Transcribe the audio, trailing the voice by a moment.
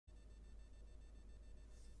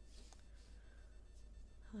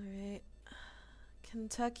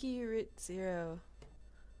Kentucky Route Zero.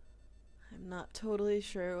 I'm not totally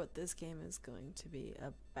sure what this game is going to be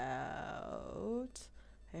about.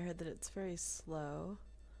 I heard that it's very slow.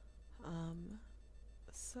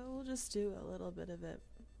 So we'll just do a little bit of it.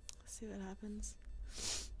 See what happens.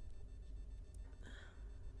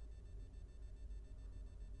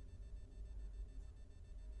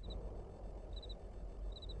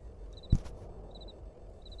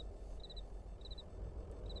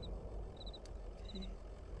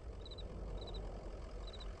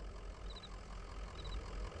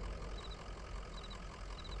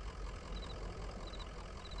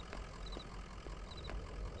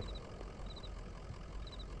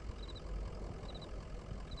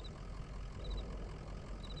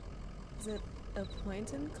 Is it a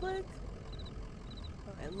point and click?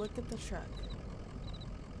 Oh, I look at the truck.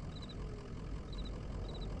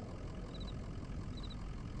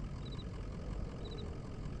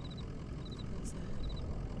 What is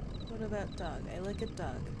that? What about dog? I look at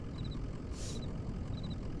dog.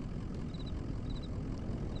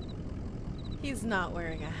 He's not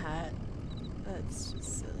wearing a hat. That's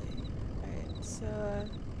just silly. Alright, so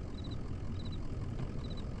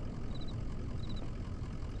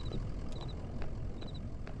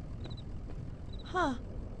huh.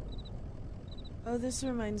 Oh, this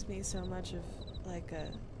reminds me so much of like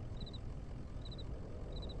a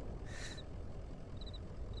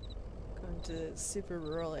going to super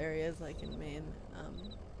rural areas like in Maine.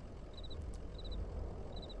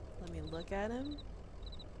 Let me look at him.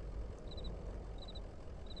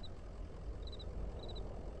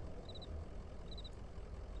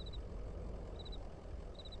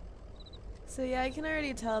 So yeah, I can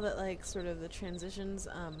already tell that like sort of the transitions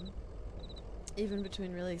even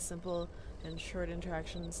between really simple and short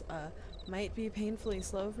interactions might be painfully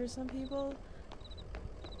slow for some people,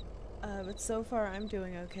 but so far I'm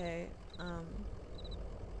doing okay.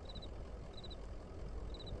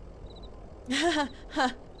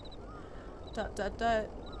 Dot dot dot.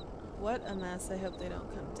 What a mess. I hope they don't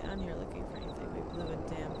come down here looking for anything. We blew a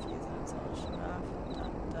damn fuse and it's all shut off.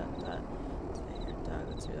 Dot dot dot. Your dog,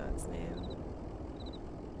 what's your dog's name?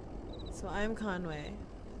 So I'm Conway.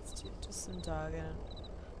 It's just some dog.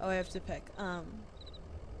 Oh, I have to pick. I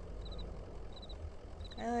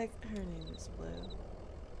like her name is Blue.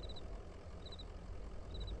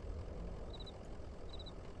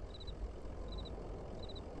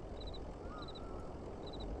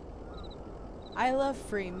 I love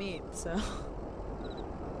free meat, so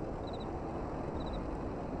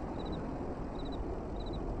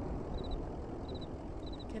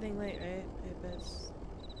getting late, right? I bet.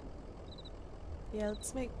 Yeah,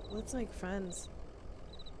 let's make friends.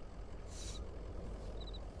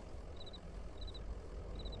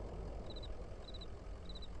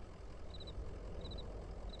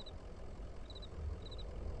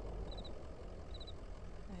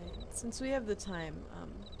 Right. Since we have the time,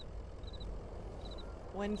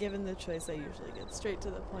 when given the choice, I usually get straight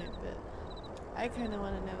to the point, but I kind of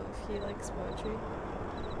want to know if he likes poetry.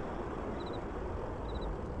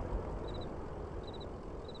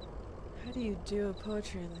 How do you do a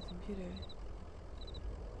poetry on the computer?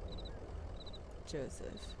 Joseph.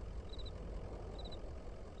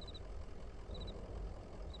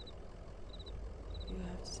 You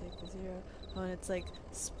have to take the 0. Oh, and it's like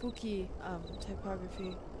spooky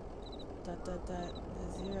typography. Dot dot dot.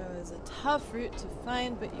 The 0 is a tough route to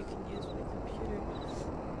find, but you can use my computer.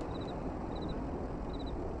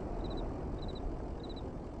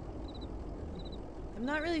 I'm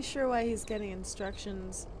not really sure why he's getting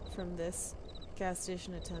instructions from this gas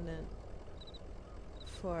station attendant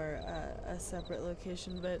for a separate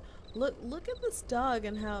location, but look at this dog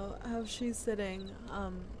and how she's sitting.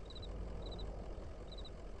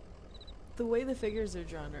 The way the figures are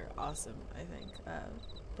drawn are awesome, I think,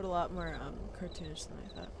 but a lot more cartoonish than I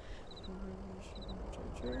thought.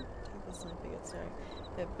 Take this lamp, it gets dark.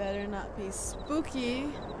 It better not be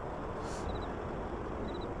spooky.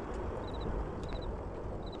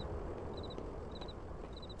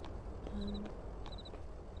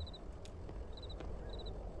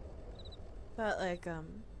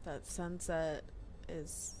 That sunset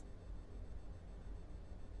is,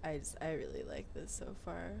 I really like this so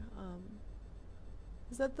far.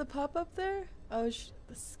 Is that the pop up there? Oh,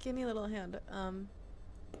 the skinny little hand.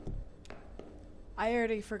 I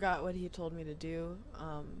already forgot what he told me to do.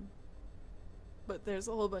 But there's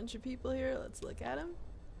a whole bunch of people here. Let's look at him.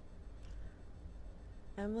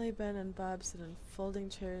 Emily, Ben, and Bob sit in folding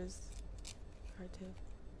chairs. Card table.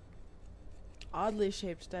 Oddly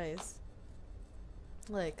shaped dice.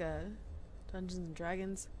 Like, Dungeons and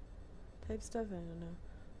Dragons type stuff. I don't know.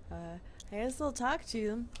 I guess I'll talk to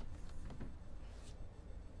them.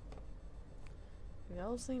 We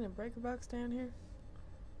all seen a breaker box down here?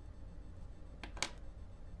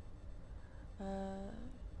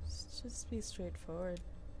 Let's just be straightforward.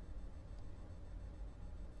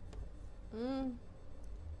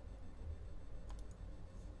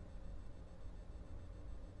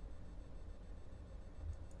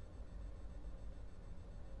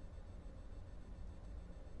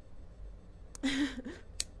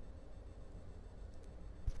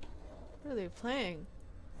 What are they playing?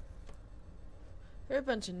 They're a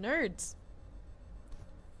bunch of nerds.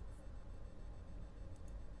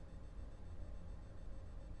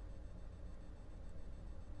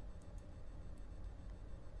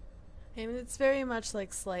 I mean, it's very much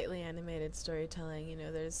like slightly animated storytelling. You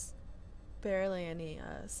know, there's barely any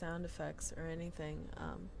sound effects or anything.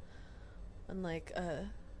 Unlike,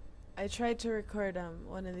 I tried to record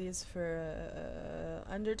one of these for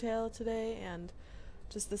Undertale today, and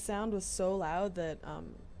just the sound was so loud that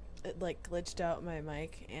it like glitched out my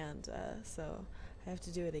mic, and so I have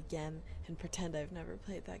to do it again and pretend I've never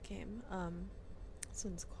played that game. This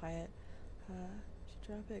one's quiet. Should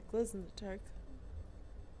drop it. Glows in the dark.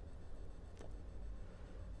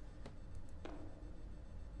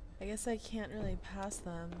 I guess I can't really pass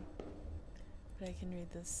them, but I can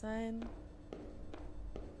read this sign.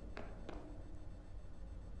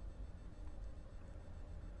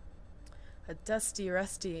 A dusty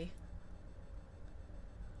rusty.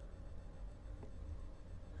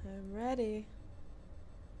 I'm ready.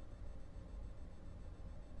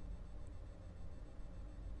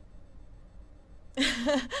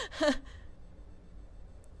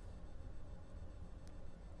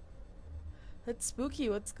 That's spooky.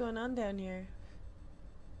 What's going on down here?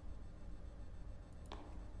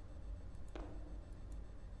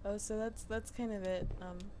 Oh, so that's kind of it.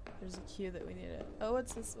 There's a cue that we need it. Oh,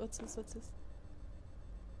 what's this? What's this? What's this?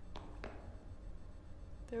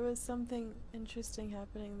 There was something interesting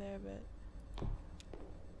happening there, but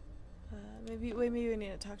maybe we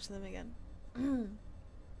need to talk to them again.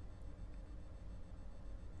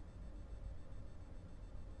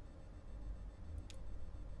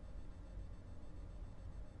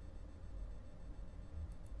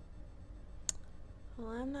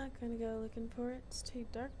 Well, I'm not gonna go looking for it. It's too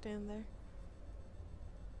dark down there.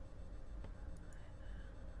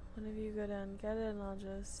 One of you go down and get it, and I'll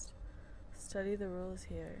just study the rules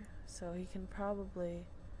here. So he can probably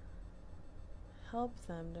help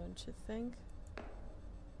them, don't you think?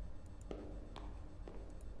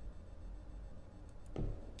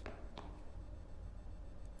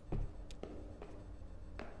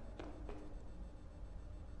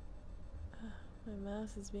 My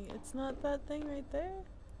mouse is being... It's not that thing right there.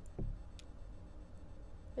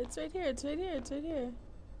 It's right here, it's right here, it's right here.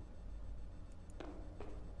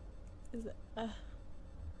 Is it...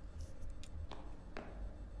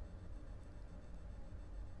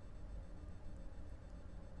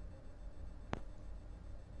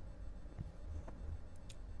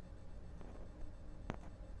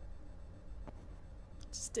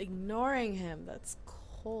 Just ignoring him, that's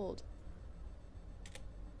cold.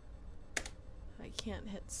 I can't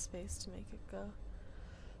hit space to make it go.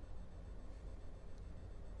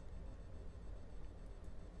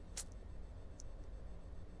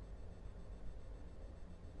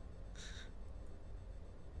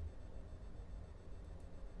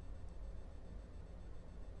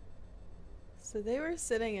 So they were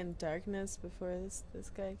sitting in darkness before this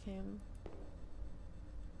guy came.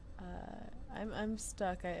 I'm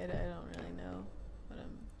stuck. I don't really know what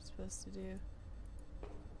I'm supposed to do.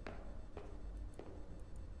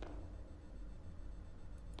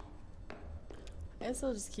 I guess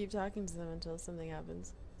I'll just keep talking to them until something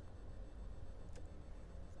happens.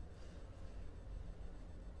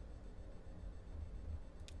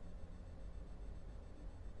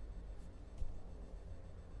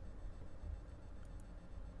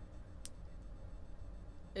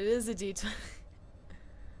 It is a detail.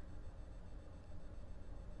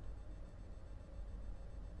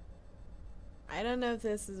 I don't know if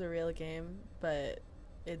this is a real game, but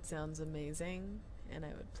it sounds amazing and I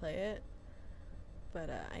would play it. But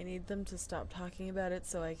I need them to stop talking about it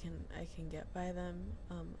so I can get by them.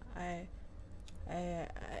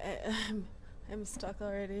 I'm stuck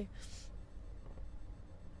already.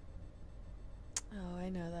 Oh, I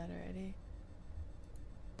know that already.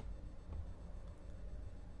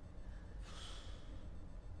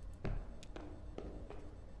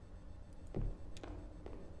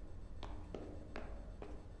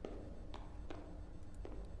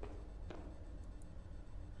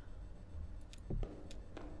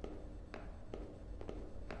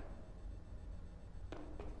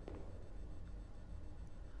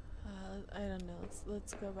 I don't know.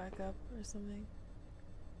 Let's go back up or something.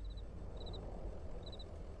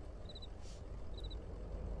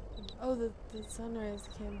 Oh, the sunrise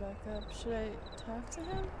came back up. Should I talk to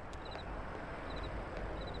him?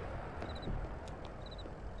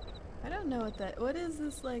 I don't know what is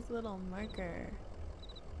this like little marker?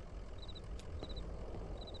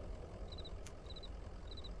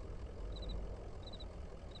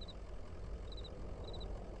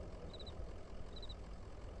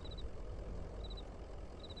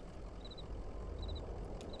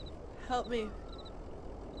 Help me.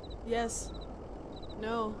 Yes.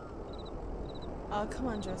 No. Oh, come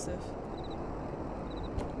on, Joseph.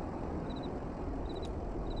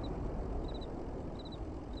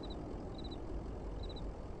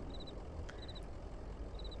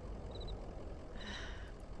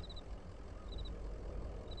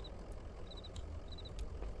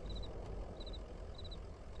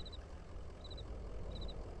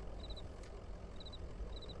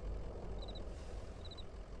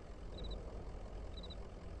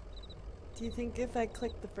 Do you think if I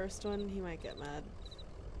click the first one, he might get mad?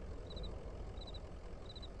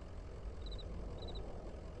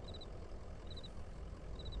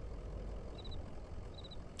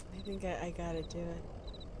 I think I gotta do it.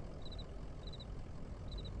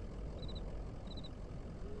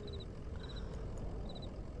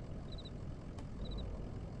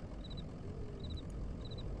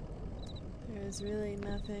 There is really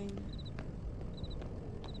nothing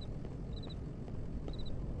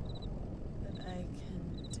that I can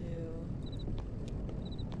do.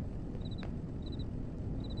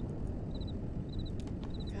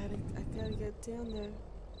 I gotta get down there.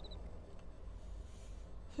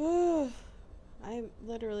 I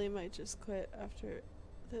literally might just quit after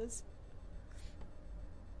this.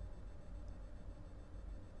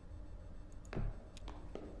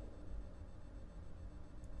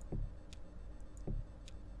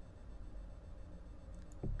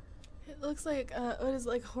 It looks like what is it,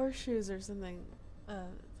 like horseshoes or something?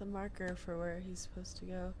 The marker for where he's supposed to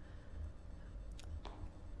go.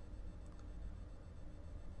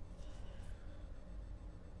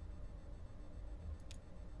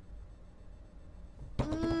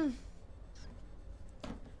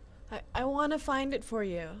 I want to find it for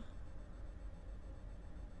you.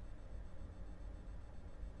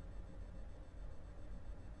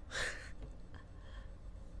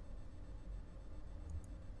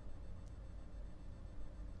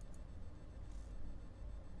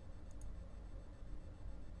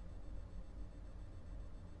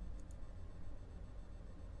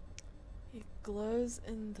 It glows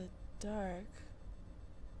in the dark.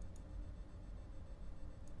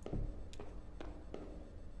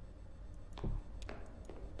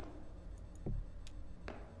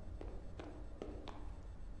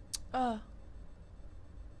 Oh.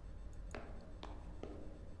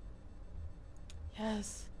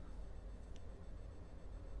 Yes.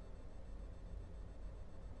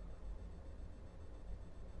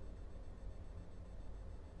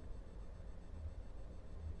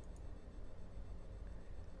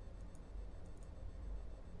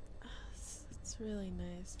 It's really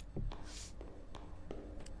nice.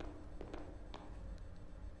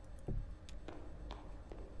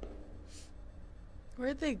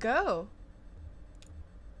 Where'd they go?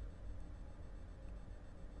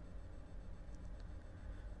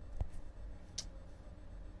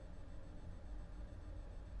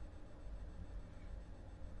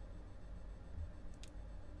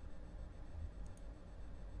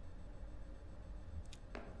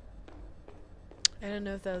 I don't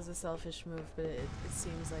know if that was a selfish move, but it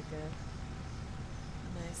seems like a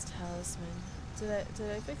nice talisman.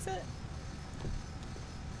 Did I fix it?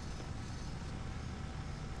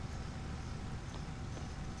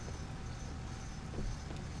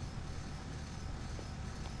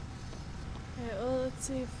 Alright, well, let's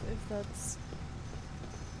see if that's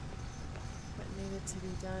what needed to be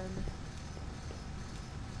done.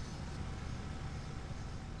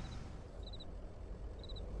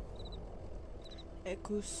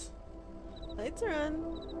 Ekus. Lights are on.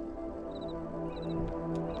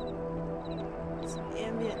 Some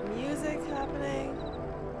ambient music happening.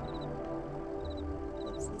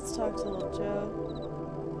 Let's talk to little Joe.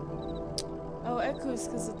 Oh, Ekus,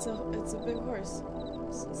 because it's a big horse.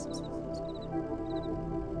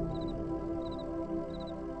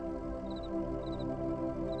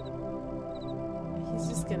 He's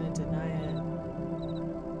just gonna deny it.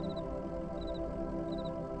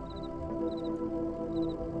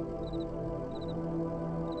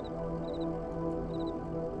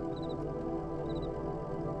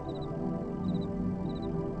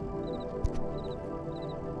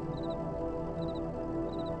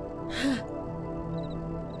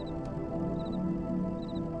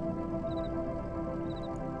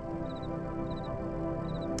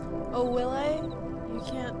 will I? You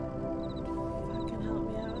can't fucking help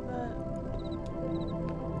me out with that.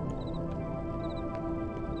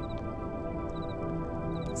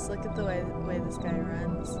 Just look at the way this guy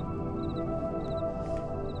runs.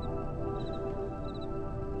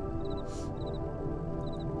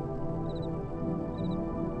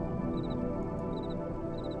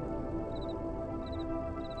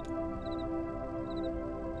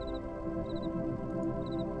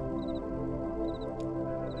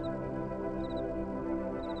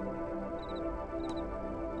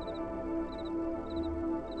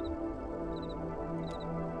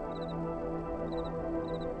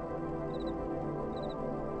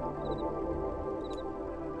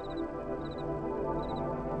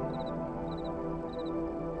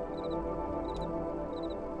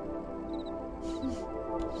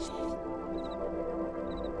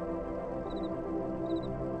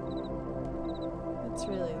 It's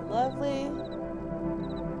really lovely.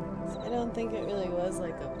 I don't think it really was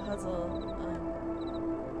like a puzzle.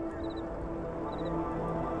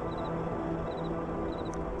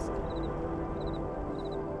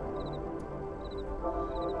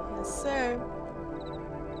 Yes, sir.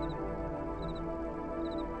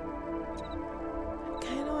 I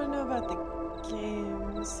kind of want to know about the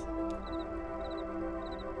games.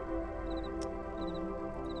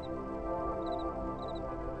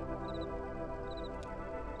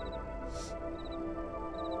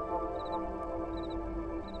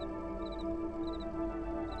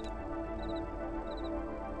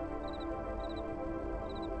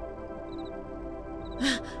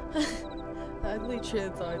 The ugly tree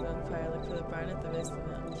that's always on fire. Look for the barn at the base of the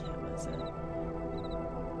mountain. Can't miss it.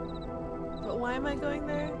 But why am I going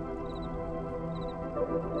there?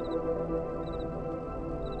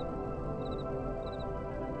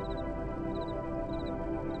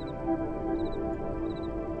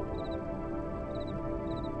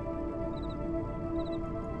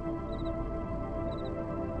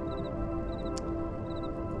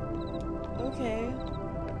 Okay.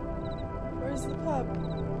 Where's the pub?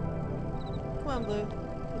 Come on, Blue.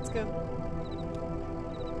 Let's go.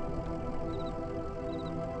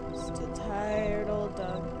 Just a tired old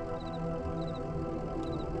dog.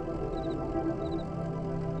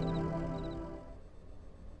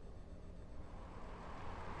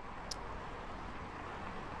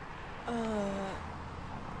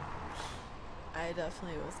 I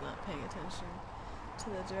definitely was not paying attention to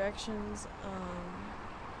the directions.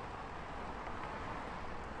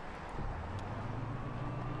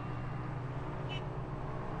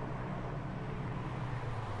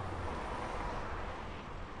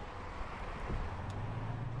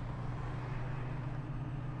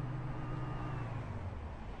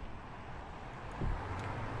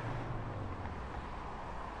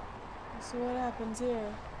 So what happens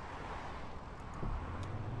here?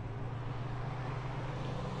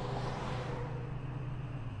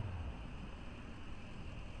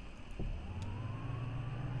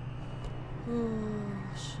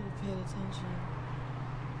 Should have paid attention.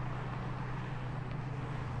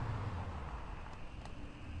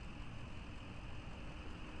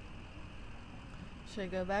 Should I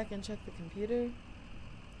go back and check the computer?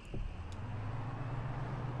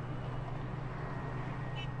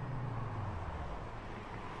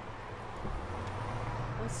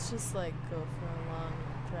 Let's just like go for a long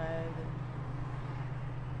drive and...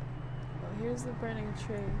 Oh, here's the burning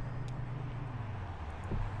tree.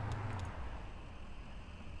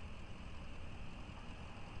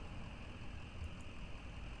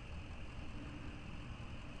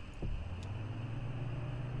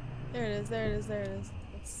 There it is, there it is, there it is.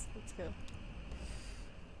 Let's go.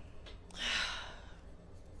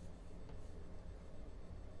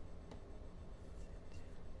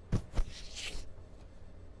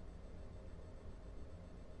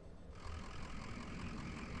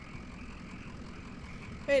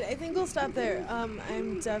 Right, I think we'll stop there.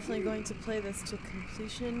 I'm definitely going to play this to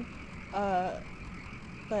completion, but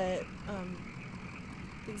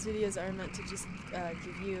these videos are meant to just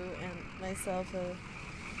give you and myself a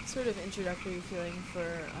sort of introductory feeling for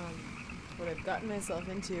what I've gotten myself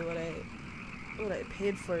into, what I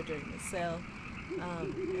paid for during the sale,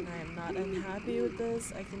 and I am not unhappy with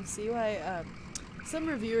this. I can see why some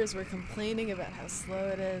reviewers were complaining about how slow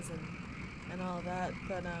it is and all that,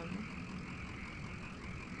 but I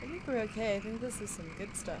think we're okay. I think this is some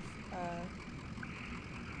good stuff.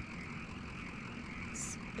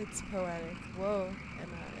 It's poetic. Whoa, and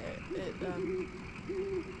it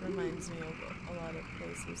reminds me of a lot of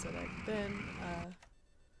places that I've been.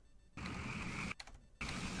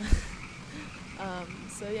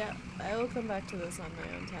 So yeah, I will come back to this on my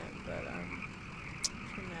own time, but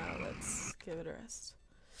for now, let's give it a rest.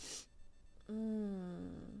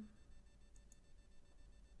 Mm.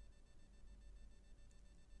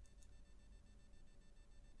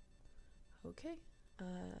 Okay,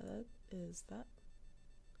 that is that.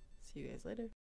 See you guys later.